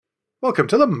Welcome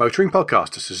to the Motoring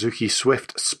Podcast, a Suzuki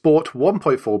Swift Sport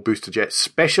 1.4 Booster Jet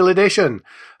Special Edition.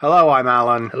 Hello, I'm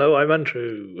Alan. Hello, I'm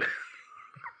Andrew.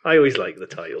 I always like the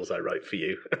titles I write for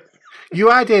you. You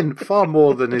add in far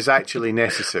more than is actually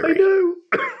necessary. I know.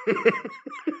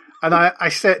 And I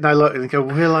sit and I look and go,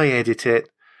 will I edit it?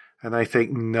 And I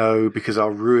think, no, because I'll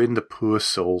ruin the poor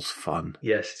soul's fun.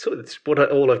 Yes, it's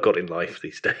all I've got in life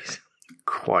these days.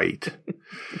 Quite.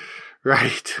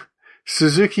 Right.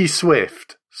 Suzuki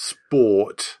Swift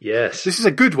Sport. Yes. This is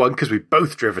a good one because we've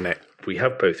both driven it. We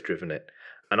have both driven it.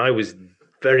 And I was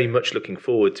very much looking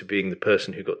forward to being the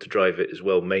person who got to drive it as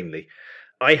well, mainly.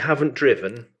 I haven't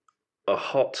driven a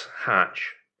hot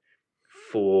hatch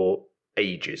for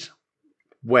ages.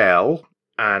 Well,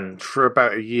 And for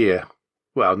about a year.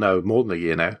 Well, no, more than a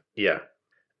year now. yeah.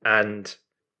 And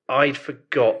I'd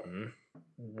forgotten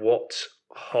what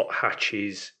hot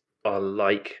hatches are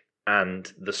like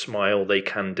and the smile they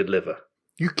can deliver.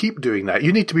 You keep doing that.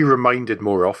 You need to be reminded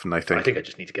more often, I think. I think I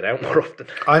just need to get out more often.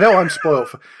 I know I'm spoilt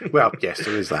for... Well, yes,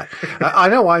 there is that. I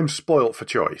know I'm spoilt for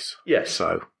choice. Yes.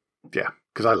 So, yeah,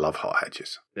 because I love hot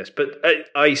hatches. Yes, but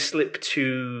I slip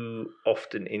too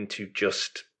often into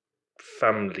just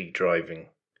family driving.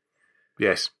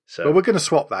 Yes. So Well, we're going to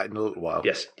swap that in a little while.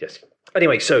 yes.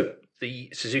 Anyway, so the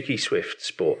Suzuki Swift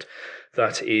Sport,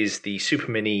 that is the Super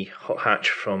Mini hot hatch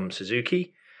from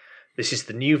Suzuki. This is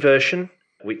the new version,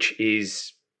 which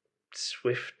is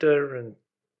swifter and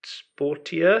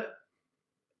sportier.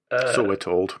 So we're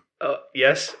told.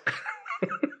 Yes.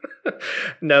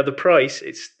 Now the price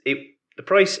the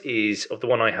price is of the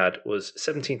one I had was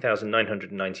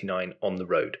 $17,999 on the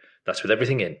road. That's with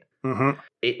everything in. Mm-hmm.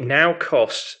 It now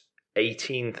costs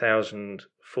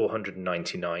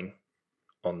 $18,499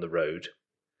 on the road.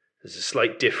 There's a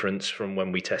slight difference from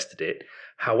when we tested it.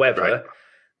 However, Right.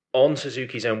 on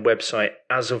Suzuki's own website,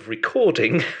 as of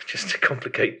recording, just to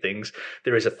complicate things,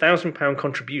 there is a £1,000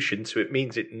 contribution, so it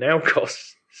means it now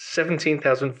costs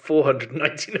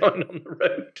 $17,499 on the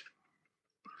road.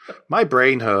 My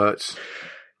brain hurts.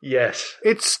 Yes.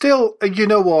 It's still... You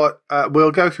know what?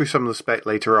 We'll go through some of the spec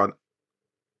later on.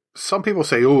 Some people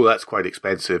say, oh, that's quite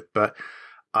expensive, but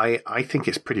I think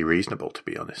it's pretty reasonable, to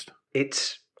be honest.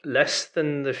 It's less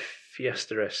than the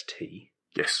Fiesta ST.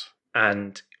 Yes.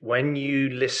 And when you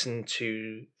listen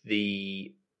to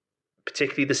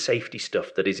particularly the safety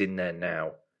stuff that is in there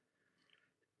now,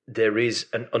 there is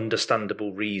an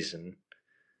understandable reason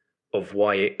of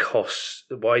why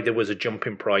there was a jump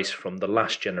in price from the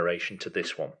last generation to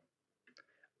this one.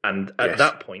 And at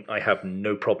that point, I have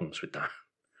no problems with that.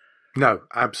 No,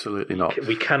 absolutely not.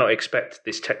 We cannot expect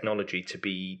this technology to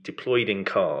be deployed in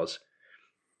cars,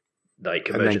 like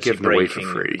And then emergency given away for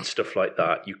braking free. and stuff like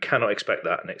that. You cannot expect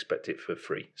that and expect it for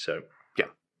free. So Yeah.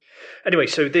 Anyway,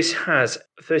 so this has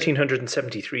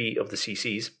 1,373 of the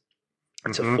cc's.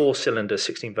 It's a 4-cylinder,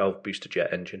 16-valve booster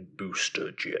jet engine.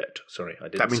 Booster jet. Sorry, I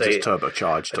didn't say it. That means it's turbocharged,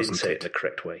 I didn't doesn't say it it? the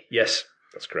correct way. Yes,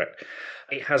 that's correct.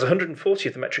 It has 140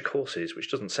 of the metric horses, which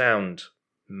doesn't sound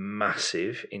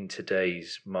massive in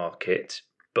today's market,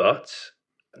 but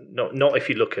not if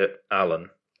you look at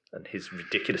Alan and his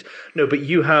ridiculous. No, but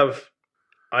you have.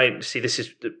 I see. This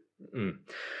is.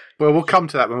 Well, we'll come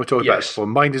to that when we're talking about Yes. this before.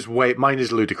 Mine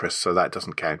is ludicrous, so that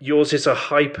doesn't count. Yours is a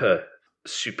hyper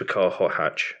supercar hot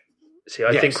hatch. See,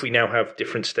 I think we now have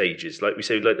different stages. Like we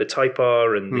say, like the Type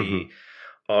R and the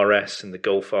RS and the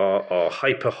Golf R are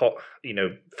hyper hot,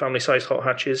 family size hot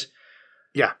hatches.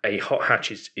 Yeah. A hot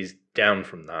hatch is down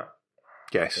from that,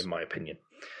 Yes. in my opinion.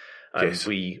 And Yes.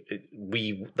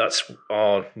 we that's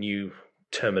our new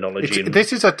terminology.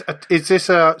 Is this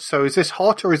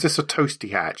hot or is this a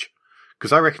toasty hatch?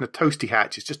 Because I reckon a toasty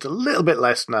hatch is just a little bit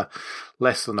less than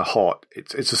a hot.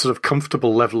 It's a sort of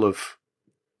comfortable level of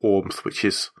warmth, which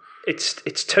is It's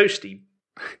toasty.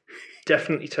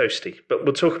 Definitely toasty. But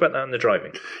we'll talk about that in the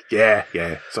driving. yeah.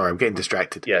 Sorry, I'm getting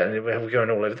distracted. Yeah, we're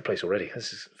going all over the place already.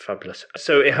 This is fabulous.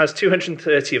 So it has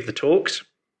 230 of the torques.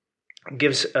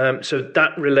 Gives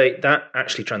that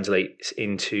actually translates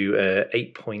into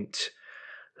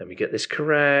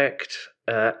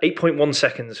 8.1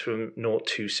 seconds from 0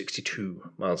 to 62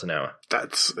 miles an hour.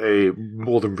 That's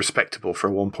more than respectable for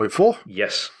a 1.4.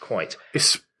 Yes, quite.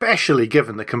 Especially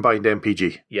given the combined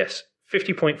MPG. Yes.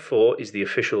 50.4 is the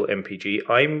official MPG.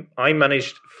 I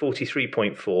managed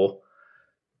 43.4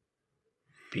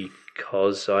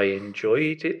 because I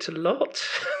enjoyed it a lot.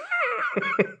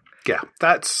 Yeah,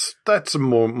 that's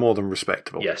more than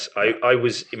respectable. Yes, I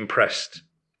was impressed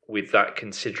with that,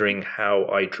 considering how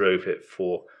I drove it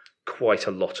for quite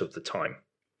a lot of the time.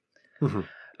 Mm-hmm.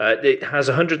 It has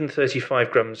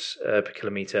 135 grams per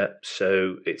kilometre,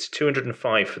 so it's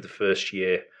 205 for the first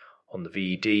year on the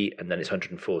VED, and then it's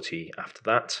 140 after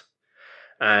that.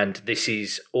 And this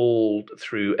is all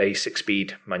through a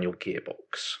 6-speed manual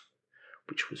gearbox,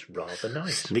 which was rather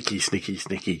nice.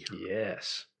 Sneaky.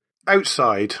 Yes.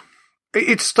 Outside,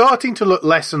 it's starting to look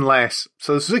less and less.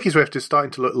 So the Suzuki Swift is starting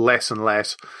to look less and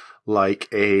less like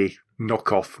a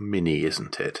knockoff Mini,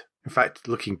 isn't it? In fact,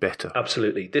 looking better.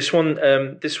 Absolutely. This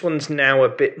one's now a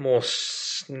bit more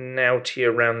snouty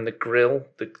around the grille.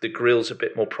 The grille's a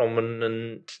bit more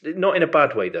prominent. Not in a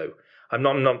bad way, though.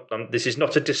 This is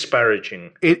not a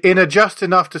disparaging. In a just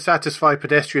enough to satisfy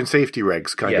pedestrian safety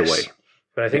regs kind of way.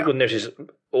 But I think we'll notice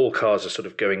all cars are sort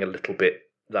of going a little bit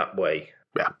that way.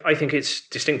 Yeah. I think it's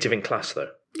distinctive in class, though.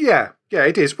 Yeah,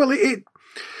 it is. Well,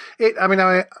 I mean,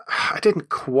 I didn't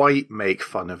quite make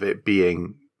fun of it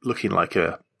being looking like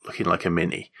a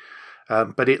Mini,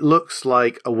 but it looks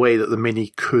like a way that the Mini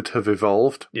could have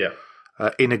evolved. Yeah.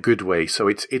 In a good way. So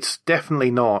it's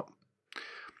definitely not.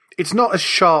 It's not as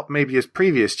sharp maybe as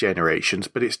previous generations,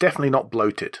 but it's definitely not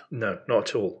bloated. No, not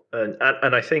at all. And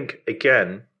I think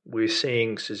again we're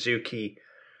seeing Suzuki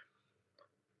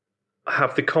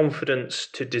have the confidence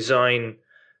to design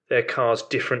their cars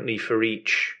differently for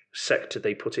each sector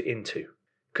they put it into.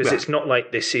 Because it's not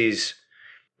like this is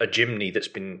a Jimny that's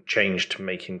been changed to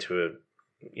make into a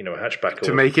hatchback.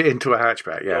 To make it into a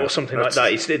hatchback, yeah. Or something like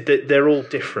that. They're all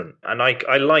different. And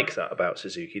I like that about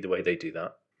Suzuki, the way they do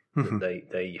that. Mm-hmm.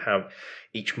 They have,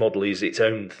 each model is its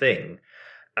own thing.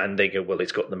 And they go, well,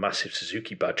 it's got the massive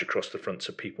Suzuki badge across the front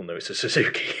so people know it's a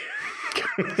Suzuki.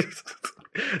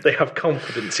 They have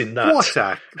confidence in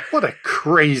that. What a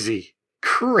crazy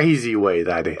way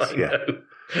that is. I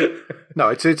know. No,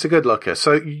 it's a good looker.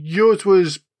 So yours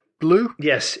was blue?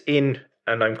 Yes, and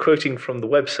I'm quoting from the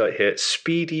website here,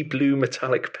 speedy blue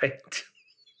metallic paint.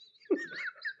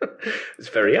 It's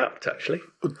very apt, actually.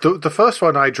 The first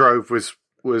one I drove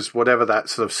was whatever that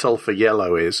sort of sulphur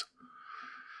yellow is.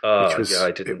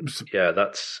 I didn't.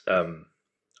 That's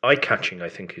eye-catching, I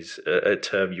think, is a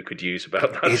term you could use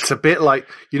about that. It's a bit like,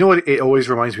 you know what, it always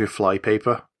reminds me of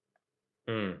flypaper.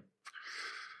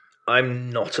 I'm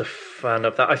not a fan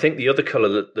of that. I think the other colour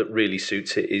that really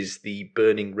suits it is the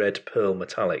burning red pearl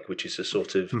metallic, which is a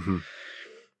sort of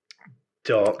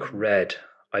dark red.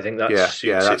 I think that suits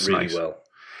it really nice. well.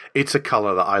 It's a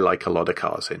colour that I like a lot of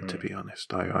cars in, to be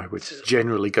honest. I would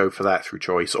generally go for that through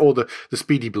choice. Or the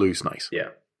speedy blue's nice. Yeah.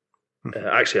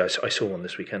 Actually, I saw one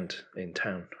this weekend in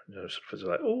town. I was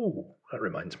like, oh, that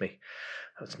reminds me.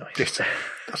 That's nice. Yes,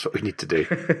 that's what we need to do.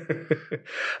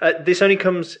 This only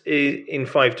comes in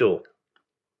 5-door.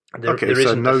 There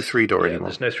so no 3-door anymore.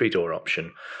 There's no 3-door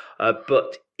option.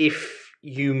 But if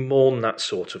you mourn that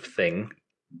sort of thing,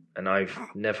 and I've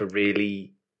never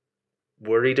really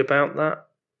worried about that,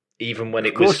 even when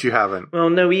it was... Of course you haven't.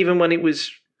 Well, no, even when it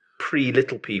was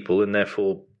pre-Little People and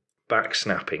therefore back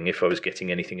snapping, if I was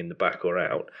getting anything in the back or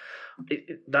out,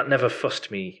 that never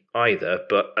fussed me either.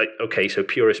 But, okay, so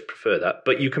purists prefer that.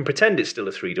 But you can pretend it's still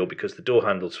a 3-door because the door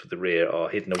handles for the rear are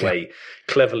hidden away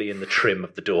cleverly in the trim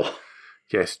of the door.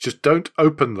 Yes, just don't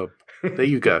open them. There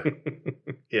you go.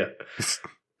 Yeah.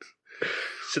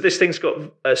 So this thing's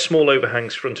got small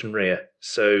overhangs front and rear,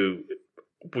 so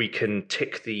we can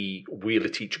tick the wheel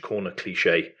at each corner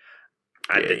cliche,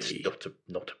 and it's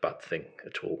not a bad thing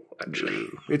at all, actually.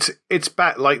 It's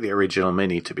back like the original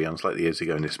Mini, to be honest, like the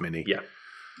Ergonis Mini. Yeah.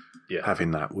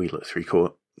 Having that wheel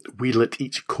at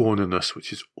each cornerness,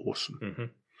 which is awesome. Mm-hmm.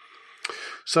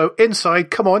 So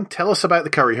inside, come on, tell us about the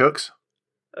curry hooks.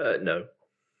 No,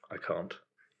 I can't.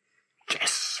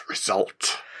 Yes,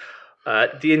 result.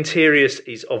 The interior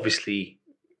is obviously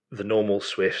the normal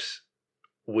Swifts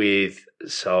with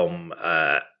some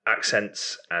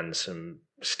accents and some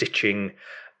stitching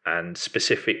and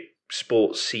specific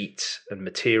sports seats and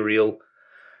material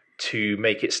to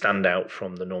make it stand out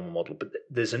from the normal model. But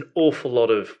there's an awful lot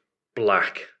of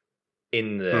black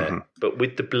in there. But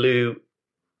with the blue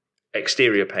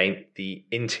exterior paint, the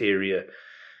interior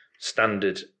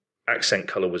standard accent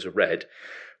colour was a red,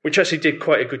 which actually did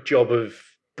quite a good job of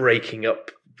breaking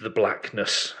up the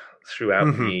blackness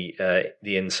throughout the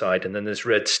inside. And then there's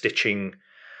red stitching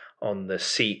on the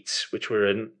seats, which were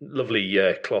a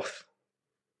lovely cloth,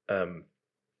 and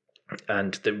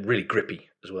they're really grippy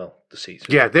as well, the seats.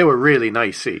 Yeah, they were really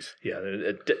nice seats. Yeah,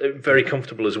 they're very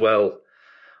comfortable as well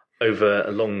over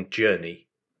a long journey.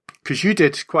 Because you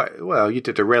did you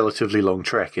did a relatively long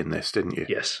trek in this, didn't you?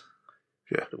 Yes.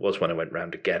 Yeah. It was when I went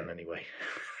round again, anyway.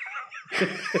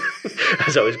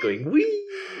 As I was going,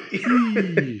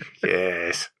 whee!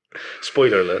 Yes.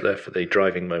 Spoiler alert there for the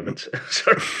driving moment.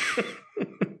 Sorry.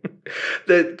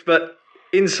 But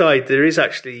inside, there is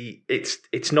actually,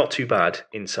 it's not too bad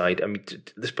inside. I mean,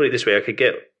 let's put it this way, I could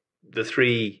get the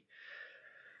 3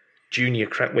 junior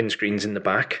cracked windscreens in the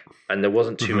back, and there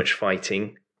wasn't too much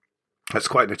fighting. That's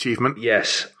quite an achievement.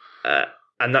 Yes,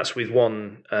 and that's with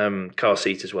one car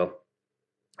seat as well.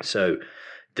 So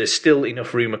there's still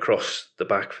enough room across the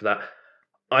back for that.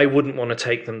 I wouldn't want to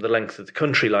take them the length of the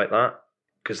country like that,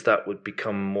 because that would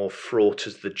become more fraught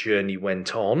as the journey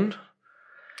went on.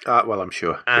 Well, I'm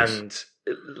sure. And,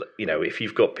 if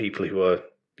you've got people who are,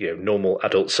 normal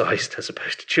adult-sized as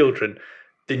opposed to children,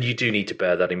 then you do need to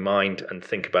bear that in mind and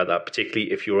think about that,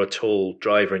 particularly if you're a tall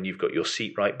driver and you've got your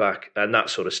seat right back and that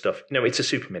sort of stuff. It's a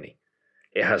Super Mini.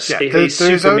 It has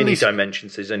Super Mini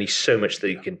dimensions. There's only so much that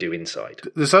you can do inside.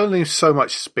 There's only so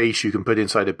much space you can put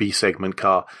inside a B-segment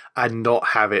car and not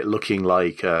have it looking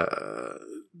like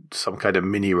some kind of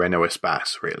mini Renault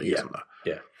Espace, really, isn't there?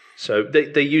 Yeah. So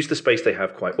they use the space they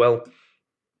have quite well.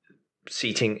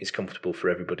 Seating is comfortable for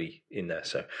everybody in there.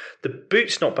 So the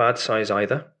boot's not bad size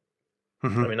either.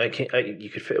 Mm-hmm. I mean,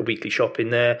 you could fit a weekly shop in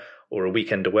there or a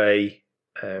weekend away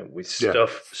with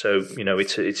stuff. So,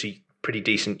 it's a pretty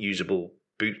decent usable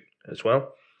boot as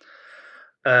well.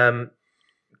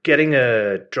 Getting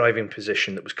a driving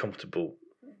position that was comfortable,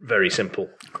 very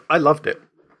simple. I loved it.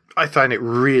 I found it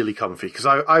really comfy because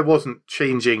I wasn't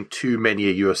changing too many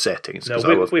of your settings.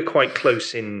 No, we're quite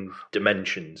close in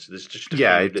dimensions. There's just a few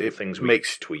little things we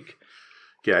tweak.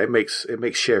 Yeah, it makes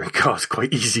sharing cars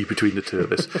quite easy between the two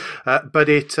of us.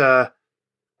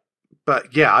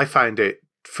 But yeah, I found it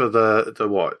for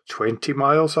the 20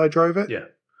 miles I drove it. Yeah.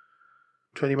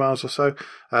 20 miles or so.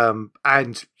 And,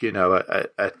 at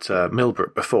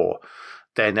Millbrook before,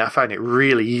 then I found it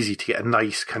really easy to get a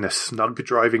nice kind of snug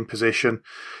driving position.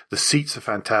 The seats are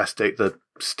fantastic. The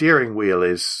steering wheel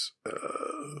is,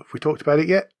 have we talked about it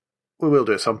yet? We will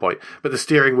do at some point. But the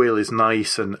steering wheel is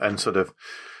nice and sort of,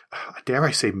 dare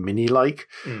I say, mini-like.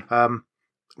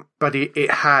 But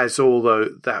it has all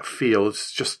that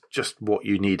feels just what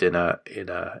you need in a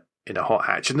hot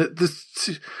hatch, and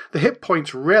the hip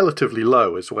point's relatively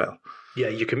low as well. Yeah,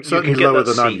 you can certainly get lower that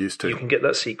than seat, I'm used to. You can get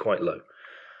that seat quite low,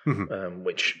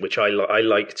 which I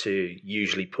like to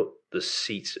usually put the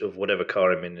seat of whatever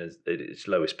car I'm in as its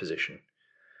lowest position.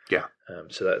 Yeah.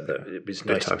 So that it was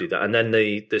nice to do that, and then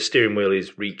the steering wheel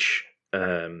is reach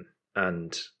and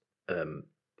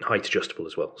height adjustable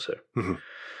as well. So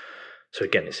so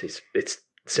again, it's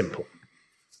simple.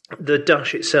 The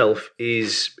dash itself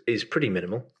is pretty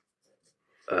minimal.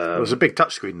 There's a big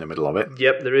touchscreen in the middle of it.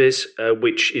 Yep, there is,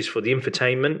 which is for the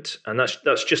infotainment, and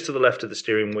that's just to the left of the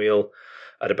steering wheel,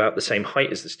 at about the same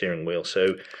height as the steering wheel.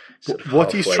 So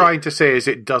what he's trying to say is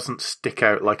it doesn't stick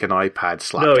out like an iPad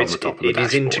slapped on the top of the dashboard. It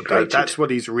is integrated. That's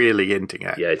what he's really hinting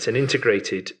at. Yeah, it's an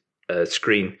integrated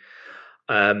screen,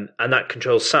 and that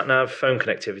controls sat-nav, phone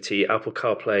connectivity, Apple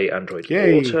CarPlay, Android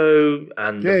Auto,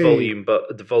 and the volume.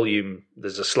 But the volume,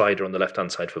 there's a slider on the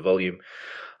left-hand side for volume.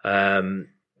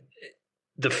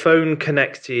 The phone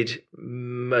connected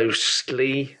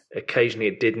mostly. Occasionally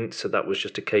it didn't, so that was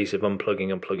just a case of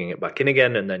unplugging and plugging it back in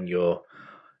again, and then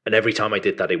and every time I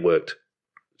did that, it worked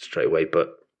straight away.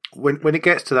 But when it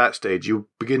gets to that stage, you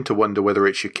begin to wonder whether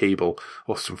it's your cable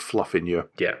or some fluff in your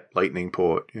Lightning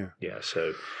port. Yeah.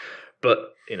 So,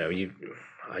 but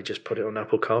I just put it on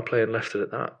Apple CarPlay and left it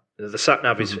at that. The sat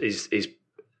nav is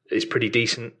pretty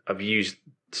decent. I've used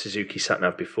Suzuki sat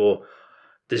nav before.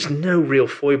 There's no real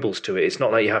foibles to it. It's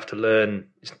not like you have to learn,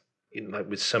 like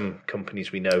with some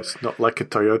companies we know. It's not like a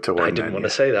Toyota one. I didn't want to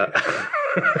say that.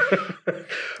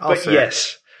 But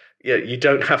yes, you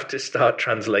don't have to start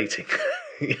translating.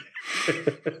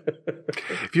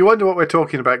 If you wonder what we're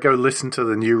talking about, go listen to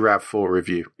the new RAV4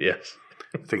 review. Yes.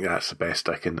 I think that's the best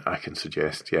I can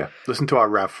suggest, yeah. Listen to our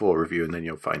RAV4 review and then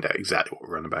you'll find out exactly what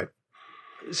we're on about.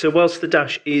 So whilst the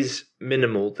dash is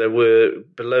minimal, there were,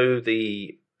 below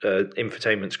the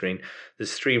infotainment screen,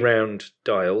 there's 3 round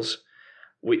dials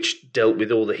which dealt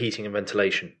with all the heating and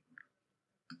ventilation.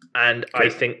 And I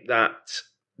think that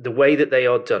the way that they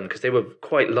are done, because they were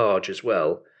quite large as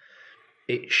well,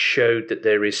 it showed that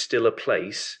there is still a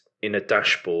place in a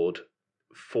dashboard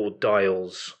for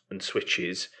dials and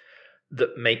switches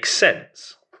that makes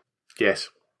sense. Yes.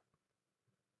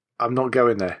 I'm not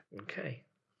going there. Okay.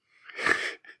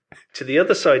 To the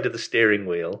other side of the steering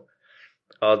wheel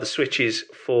are the switches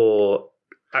for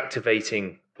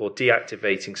activating or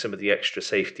deactivating some of the extra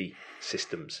safety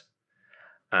systems.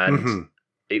 And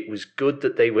it was good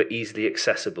that they were easily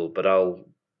accessible, but I'll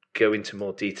go into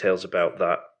more details about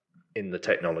that in the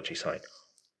technology side.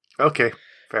 Okay,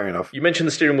 fair enough. You mentioned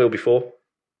the steering wheel before.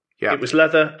 Yeah. It was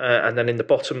leather, and then in the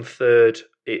bottom third,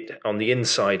 on the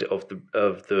inside of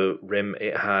the rim,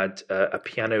 it had a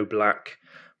piano black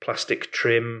plastic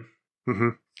trim Mm-hmm.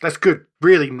 That's good.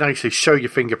 Really nicely show your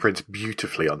fingerprints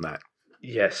beautifully on that.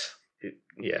 Yes.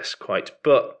 Yes, quite.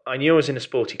 But I knew I was in a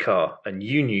sporty car, and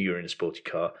you knew you were in a sporty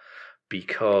car,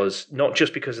 because not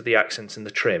just because of the accents and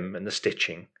the trim and the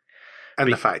stitching.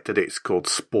 And the fact that it's called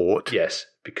Sport. Yes,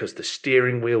 because the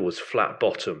steering wheel was flat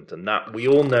bottomed, and that we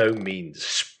all know means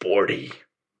sporty.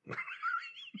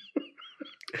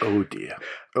 Oh dear.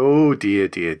 Oh dear,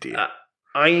 dear, dear.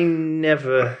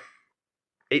 It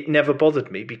never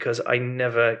bothered me because I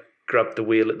never grabbed the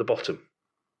wheel at the bottom.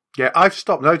 Yeah, I've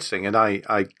stopped noticing, and I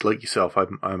like yourself.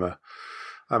 I'm a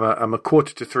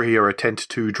 2:45 or a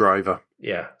 10-2 driver.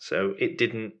 Yeah, so it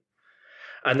didn't,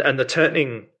 and the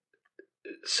turning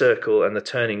circle and the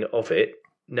turning of it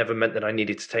never meant that I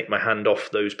needed to take my hand off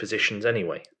those positions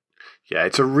anyway. Yeah,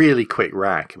 it's a really quick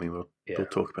rack. I mean, we'll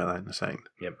talk about that in a second.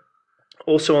 Yep.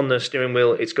 Also on the steering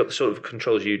wheel, it's got the sort of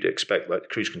controls you'd expect, like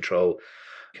cruise control.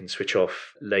 You can switch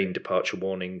off lane departure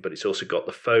warning, but it's also got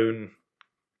the phone.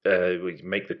 We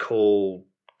make the call,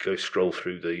 go scroll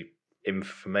through the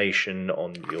information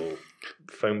on your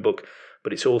phone book,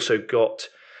 but it's also got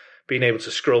being able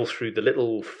to scroll through the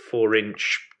little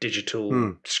 4-inch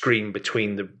digital screen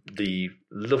between the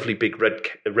lovely big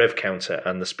rev counter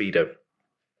and the speedo.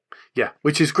 Yeah,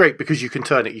 which is great because you can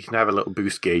turn it. You can have a little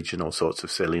boost gauge and all sorts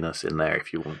of silliness in there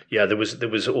if you want. Yeah, there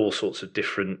was all sorts of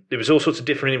different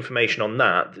information on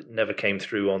that never came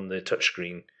through on the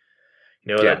touchscreen.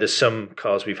 You know, like there's some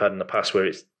cars we've had in the past where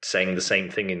it's saying the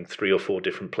same thing in 3 or 4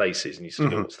 different places, and you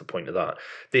just go, "What's the point of that?"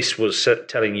 This was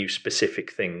telling you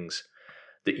specific things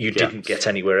that you didn't get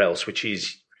anywhere else, which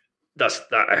is that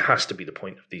has to be the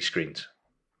point of these screens.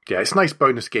 Yeah, it's nice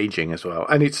bonus gauging as well,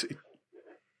 and it's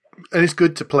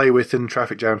good to play with in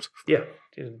traffic jams. Yeah,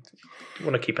 you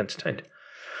want to keep entertained.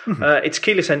 It's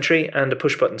keyless entry and a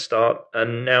push button start,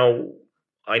 and now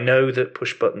I know that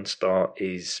push button start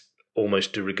is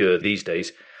almost de rigueur these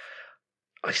days.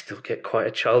 I still get quite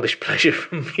a childish pleasure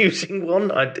from using one.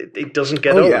 It doesn't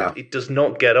get old. Yeah. It does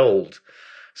not get old.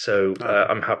 So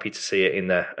I'm happy to see it in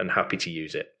there and happy to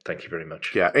use it. Thank you very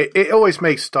much. Yeah, it always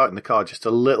makes starting the car just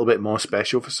a little bit more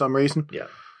special for some reason. Yeah.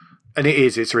 And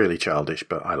it's really childish,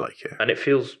 but I like it. And it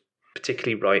feels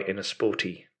particularly right in a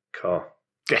sporty car.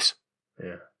 Yes.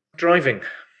 Yeah. Driving.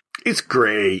 It's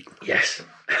great. Yes.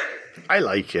 I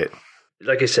like it.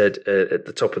 Like I said at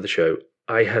the top of the show,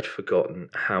 I had forgotten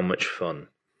how much fun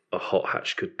a hot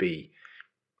hatch could be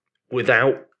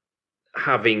without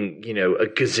having, a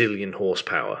gazillion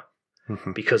horsepower,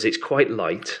 because it's quite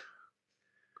light,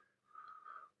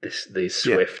 this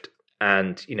Swift,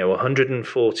 and,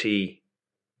 140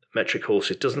 metric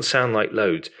horse, it doesn't sound like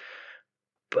loads,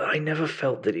 but I never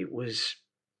felt that it was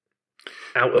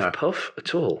out of puff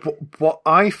at all. What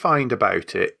I find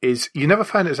about it is you never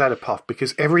found it was out of puff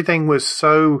because everything was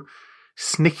so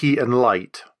snicky and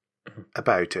light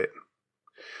about it.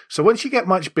 So once you get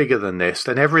much bigger than this,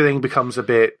 then everything becomes a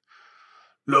bit,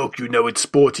 look, it's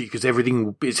sporty because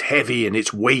everything is heavy and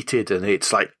it's weighted and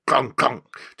it's like clunk, clunk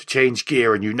to change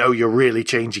gear, and you're really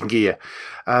changing gear.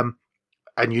 And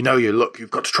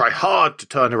you've got to try hard to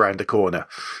turn around the corner.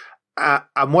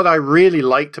 And what I really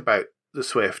liked about the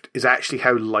Swift is actually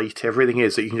how light everything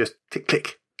is, that you can just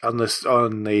click on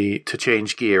the to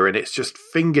change gear, and it's just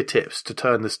fingertips to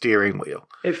turn the steering wheel.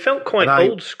 It felt quite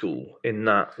old school in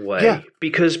that way,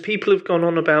 because people have gone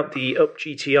on about the Up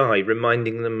GTI,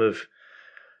 reminding them of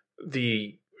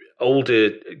the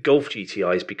older Golf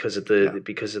GTIs because of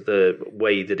the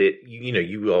way that it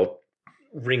you are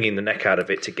wringing the neck out of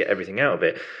it to get everything out of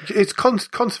it. It's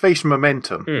conservation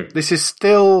momentum. This is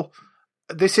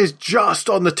just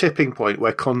on the tipping point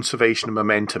where conservation of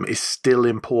momentum is still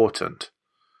important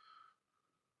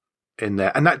in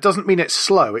there. And that doesn't mean it's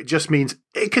slow. It just means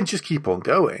it can just keep on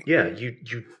going. Yeah, you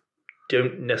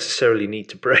don't necessarily need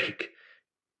to brake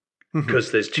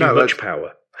because there's too much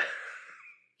power.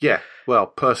 Yeah, well,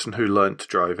 person who learned to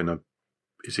drive in a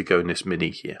Isogonis Mini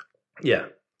here. Yeah,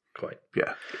 quite.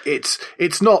 Yeah,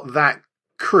 it's not that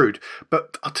crude,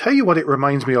 but I'll tell you what it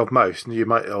reminds me of most, and you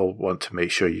might all want to make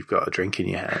sure you've got a drink in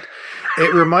your hand.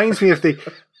 It reminds me of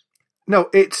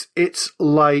it's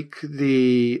like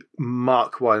the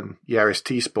Mark 1 Yaris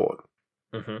T-Sport,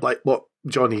 like what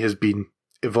Johnny has been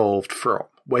evolved from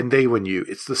when they were new.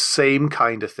 It's the same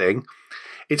kind of thing.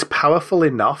 It's powerful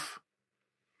enough.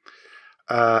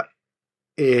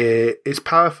 It's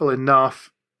powerful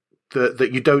enough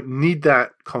that you don't need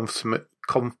that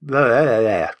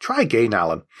try again,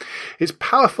 Alan. It's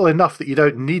powerful enough that you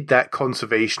don't need that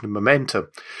conservation of momentum,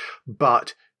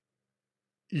 but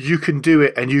you can do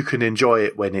it and you can enjoy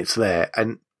it when it's there.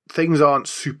 And things aren't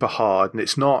super hard and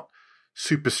it's not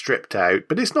super stripped out,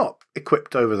 but it's not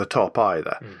equipped over the top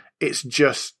either. It's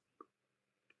just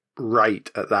right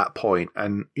at that point.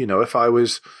 And, if I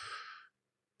was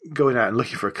going out and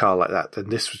looking for a car like that, then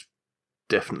this would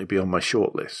definitely be on my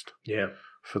shortlist. Yeah.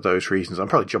 For those reasons. I'm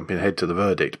probably jumping ahead to the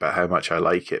verdict about how much I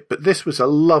like it. But this was a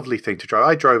lovely thing to drive.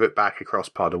 I drove it back across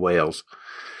part of Wales,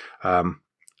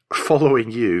 following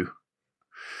you.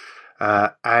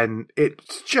 And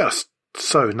it's just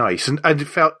so nice. And it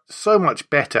felt so much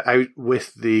better out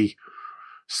with the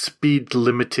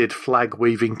speed-limited,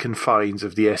 flag-waving confines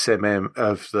of the SMM,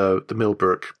 of the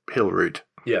Millbrook Hill route.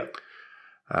 Yeah,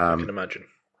 I can imagine.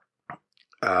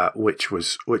 Which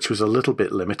was a little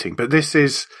bit limiting. But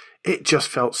it just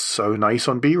felt so nice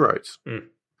on B roads.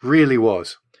 Really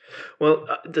was. Well,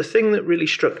 the thing that really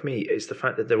struck me is the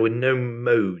fact that there were no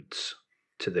modes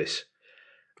to this.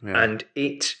 Yeah. And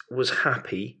it was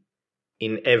happy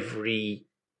in every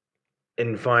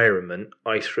environment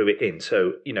I threw it in.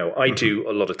 So, I do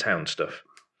a lot of town stuff.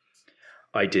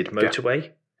 I did motorway. Yeah.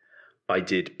 I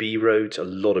did B roads, a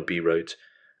lot of B roads,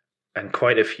 and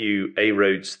quite a few A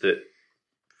roads that,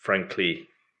 frankly,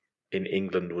 in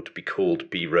England would be called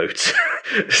B roads.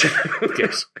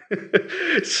 Yes.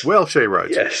 Welsh A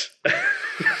roads. Yes.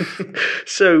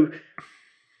 So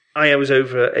I was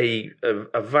over a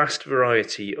vast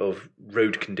variety of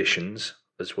road conditions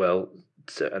as well,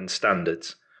 and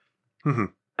standards. Mm-hmm.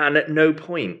 And at no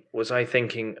point was I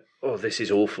thinking, oh, this is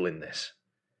awful in this.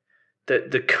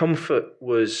 The comfort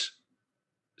was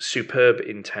superb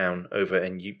in town over,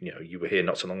 and you were here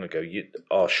not so long ago.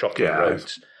 Our shocking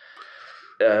roads.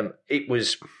 It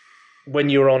was, when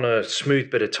you're on a smooth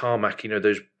bit of tarmac,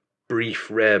 those brief,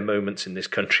 rare moments in this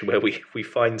country where we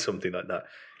find something like that.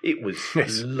 It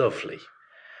was lovely.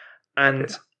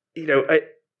 And,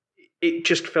 it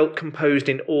just felt composed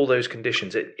in all those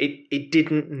conditions. It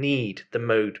didn't need the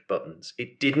mode buttons.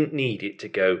 It didn't need it to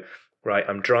go, right,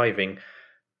 I'm driving,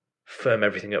 firm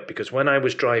everything up. Because when I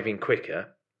was driving quicker,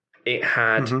 it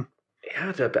had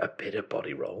a bit of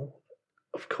body roll,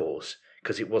 of course,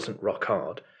 because it wasn't rock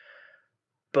hard.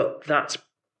 But that's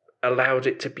allowed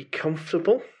it to be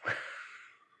comfortable.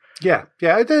 Yeah.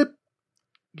 I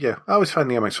always find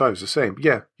the MX-5 was the same.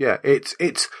 Yeah.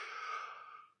 It's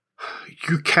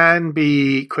you can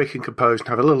be quick and composed and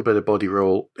have a little bit of body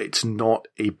roll. It's not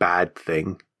a bad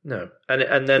thing. No,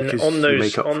 and then on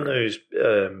those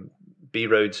B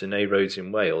roads and A roads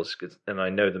in Wales, and I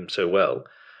know them so well,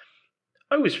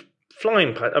 I was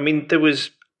flying past. I mean, there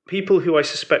was people who I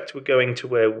suspect were going to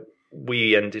where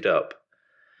we ended up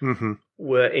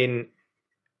were in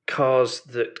cars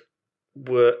that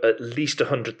were at least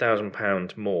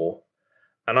 £100,000 more,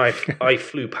 and I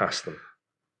flew past them.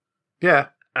 Yeah.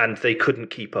 And they couldn't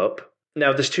keep up.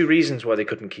 Now, there's two reasons why they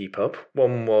couldn't keep up.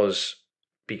 One was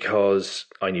because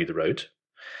I knew the road,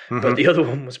 but the other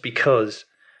one was because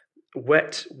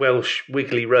wet Welsh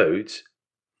wiggly roads,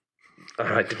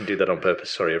 I didn't do that on purpose,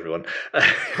 sorry everyone,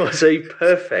 was a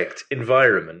perfect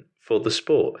environment for the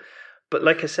sport. But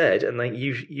like I said, and like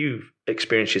you've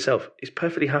experienced yourself, it's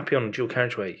perfectly happy on dual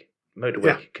carriageway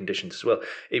motorway conditions as well.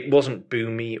 It wasn't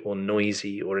boomy or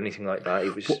noisy or anything like that.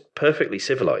 It was perfectly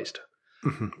civilized.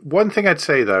 Mm-hmm. One thing I'd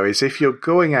say though is if you're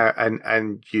going out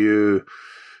and you're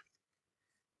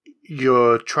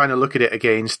trying to look at it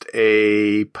against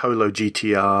a Polo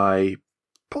GTI,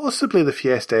 possibly the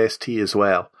Fiesta ST as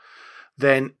well,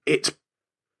 then it's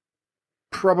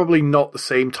probably not the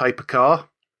same type of car.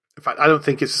 In fact, I don't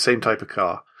think it's the same type of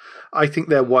car. I think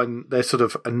they're sort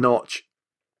of a notch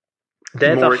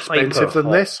more expensive than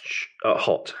this.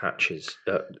 Hot hatches.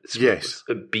 Yes.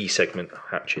 B segment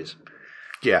hatches.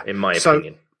 Yeah. In my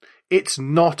opinion. It's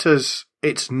not as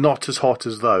hot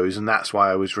as those, and that's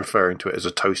why I was referring to it as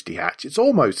a toasty hatch. It's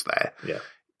almost there. Yeah.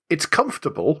 It's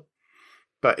comfortable,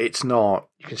 but it's not.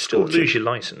 You can still lose your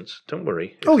license. Don't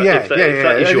worry. If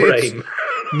that is your aim.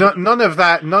 None of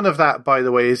that, by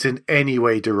the way, is in any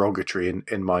way derogatory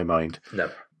in my mind.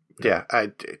 No. Yeah.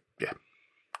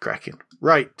 Cracking.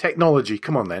 Right. Technology.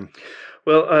 Come on then.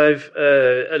 Well, I've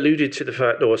alluded to the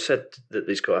fact, or said that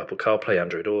it's got Apple CarPlay,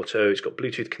 Android Auto, it's got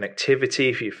Bluetooth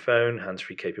connectivity for your phone,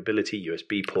 hands-free capability,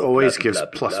 USB port. Always gives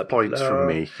plus points from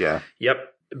me, yeah.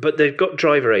 Yep, but they've got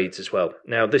driver aids as well.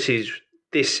 Now,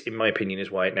 this, in my opinion,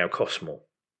 is why it now costs more.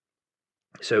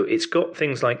 So it's got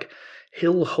things like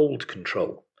hill hold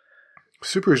control.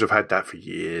 Subarus have had that for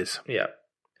years. Yeah.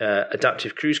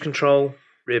 Adaptive cruise control,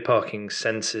 rear parking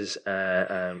sensors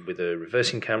with a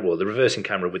reversing camera, or the reversing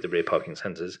camera with the rear parking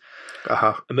sensors.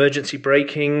 Emergency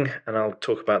braking, and I'll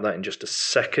talk about that in just a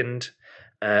second.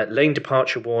 Lane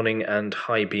departure warning and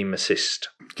high beam assist.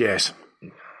 Yes.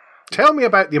 Tell me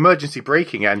about the emergency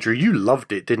braking, Andrew. You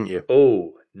loved it, didn't you?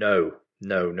 Oh, no.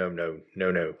 No.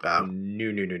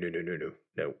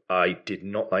 I did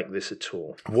not like this at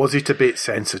all. Was it a bit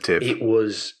sensitive? It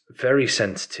was very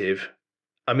sensitive.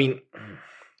 I mean,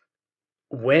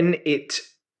 when it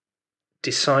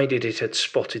decided it had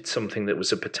spotted something that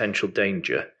was a potential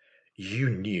danger, you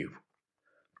knew.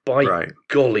 By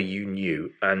golly, you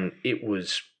knew. And it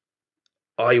was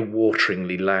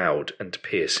eye-wateringly loud and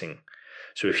piercing.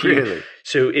 So if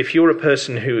you're a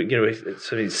person who,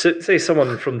 say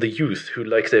someone from the youth who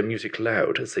like their music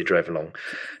loud as they drive along,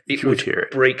 it would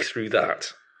break through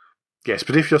that. Yes,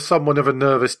 but if you're someone of a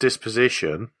nervous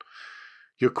disposition,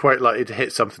 you're quite likely to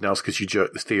hit something else because you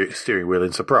jerk the steering wheel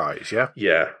in surprise, yeah?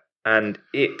 Yeah, and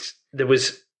there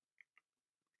was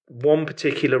one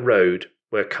particular road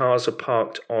where cars are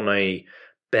parked on a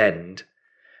bend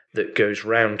that goes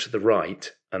round to the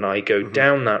right, and I go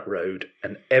down that road,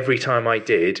 and every time I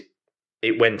did,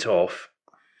 it went off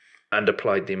and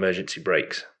applied the emergency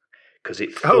brakes because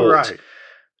it thought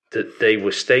that they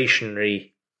were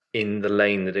stationary in the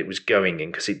lane that it was going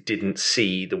in because it didn't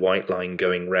see the white line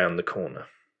going round the corner.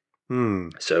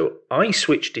 So I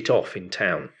switched it off in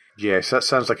town. Yes, that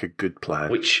sounds like a good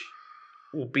plan. Which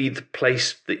will be the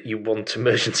place that you want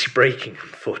emergency braking,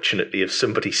 unfortunately, if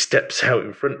somebody steps out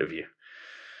in front of you.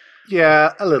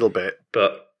 Yeah, a little bit.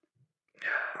 But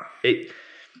it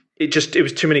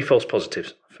was too many false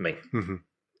positives for me.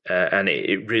 And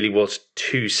it really was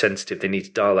too sensitive. They need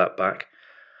to dial that back.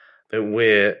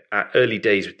 We're at early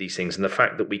days with these things, and the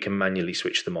fact that we can manually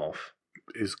switch them off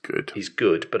is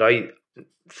good. But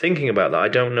thinking about that, I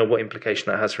don't know what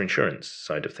implication that has for insurance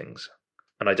side of things.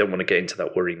 And I don't want to get into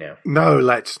that worry now. No,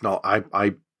 let's not.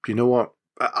 You know what?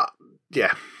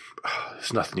 Yeah,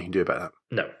 there's nothing you can do about that.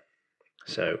 No.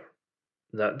 So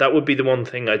that would be the one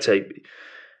thing I'd say.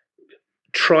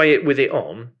 Try it with it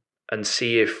on and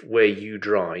see if where you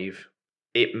drive,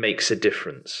 it makes a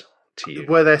difference to you.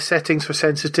 Were there settings for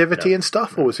sensitivity and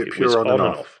stuff, or was it pure on and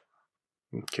off?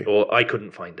 Okay. Or I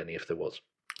couldn't find any if there was.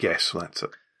 Yes, that's a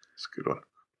good one.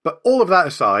 But all of that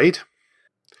aside,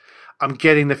 I'm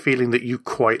getting the feeling that you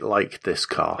quite like this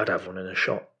car. I'd have one in a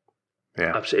shot.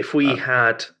 Yeah. Absolutely. If we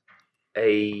had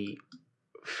a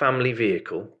family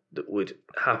vehicle that would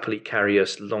happily carry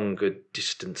us longer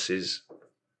distances,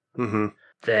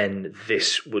 then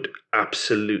this would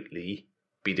absolutely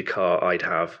be the car I'd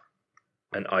have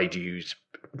and I'd use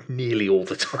nearly all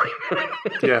the time.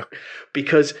 Yeah.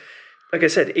 Because, like I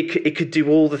said, it could do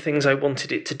all the things I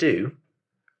wanted it to do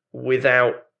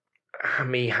without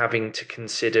me having to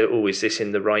consider, is this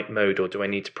in the right mode, or do I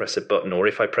need to press a button, or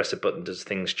if I press a button, does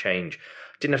things change?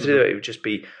 I didn't have to do it. It would just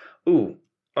be,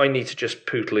 I need to just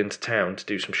pootle into town to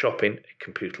do some shopping. It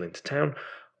can pootle into town.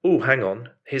 Hang on,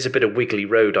 here's a bit of wiggly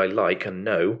road I like and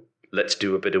know. Let's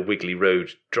do a bit of wiggly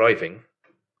road driving.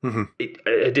 I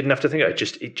didn't have to think. It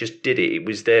just did it. It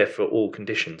was there for all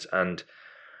conditions, and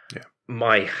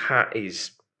my hat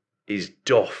is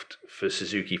doffed for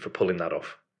Suzuki for pulling that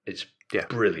off. It's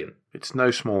brilliant. It's no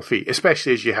small feat,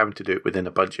 especially as you're having to do it within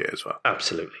a budget as well.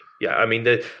 Absolutely. Yeah, I mean,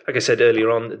 like I said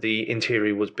earlier on, the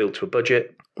interior was built to a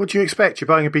budget. What do you expect? You're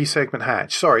buying a B-segment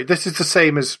hatch. Sorry, this is the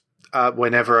same as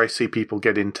whenever I see people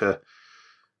get into,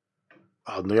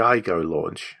 on the iGo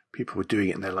launch, people were doing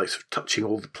it and they're like sort of touching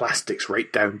all the plastics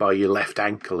right down by your left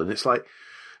ankle. And it's like,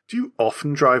 do you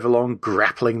often drive along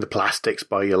grappling the plastics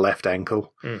by your left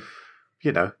ankle?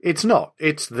 It's not.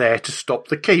 It's there to stop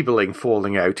the cabling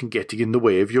falling out and getting in the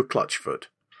way of your clutch foot.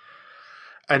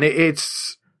 And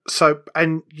it's so,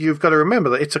 and you've got to remember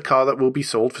that it's a car that will be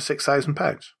sold for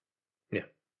 £6,000. Yeah.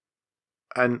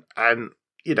 And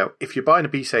if you're buying a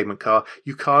B-segment car,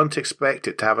 you can't expect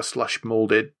it to have a slush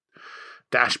molded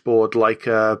dashboard like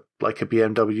a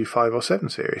BMW 5 or 7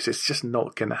 Series. It's just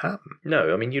not going to happen.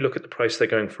 No, I mean, you look at the price they're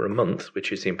going for a month,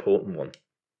 which is the important one.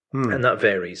 And that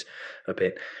varies a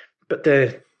bit. But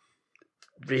they're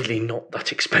really not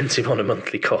that expensive on a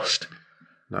monthly cost.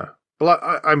 No. Well,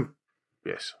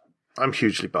 I'm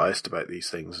hugely biased about these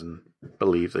things and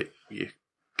believe that you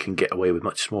can get away with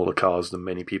much smaller cars than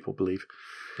many people believe.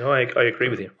 No, I agree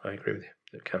with you.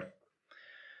 It can.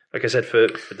 Like I said, for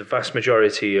the vast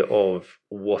majority of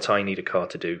what I need a car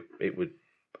to do, it would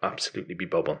absolutely be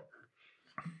bob on.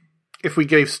 If we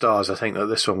gave stars, I think that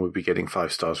this one would be getting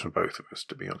 5 stars from both of us,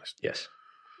 to be honest. Yes.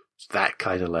 It's that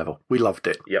kind of level. We loved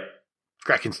it. Yep.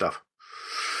 Cracking stuff.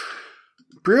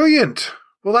 Brilliant.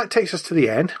 Well, that takes us to the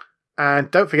end.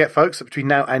 And don't forget, folks, that between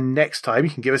now and next time,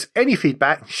 you can give us any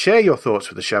feedback, share your thoughts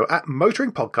with the show at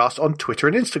Motoring Podcast on Twitter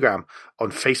and Instagram, on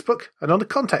Facebook, and on the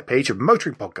contact page of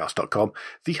motoringpodcast.com,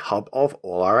 the hub of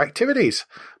all our activities.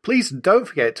 Please don't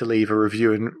forget to leave a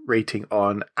review and rating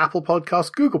on Apple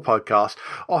Podcasts, Google Podcasts,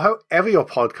 or however your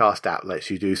podcast app lets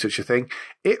you do such a thing.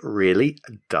 It really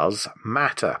does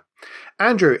matter.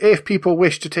 Andrew, if people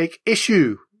wish to take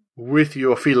issue with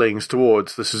your feelings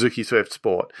towards the Suzuki Swift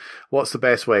Sport, what's the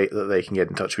best way that they can get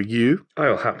in touch with you?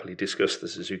 I'll happily discuss the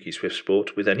Suzuki Swift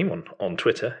Sport with anyone on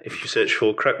Twitter. If you search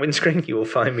for Crack Windscreen, you will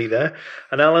find me there.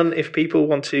 And Alan, if people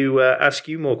want to ask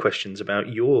you more questions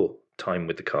about your time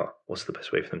with the car, what's the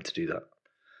best way for them to do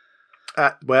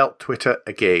that? Well, Twitter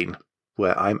again,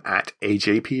 where I'm at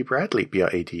AJP Bradley,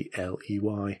 Bradley.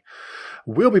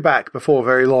 We'll be back before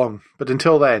very long, but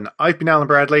until then, I've been Alan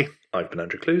Bradley. I've been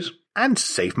Andrew Clues. And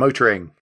safe motoring.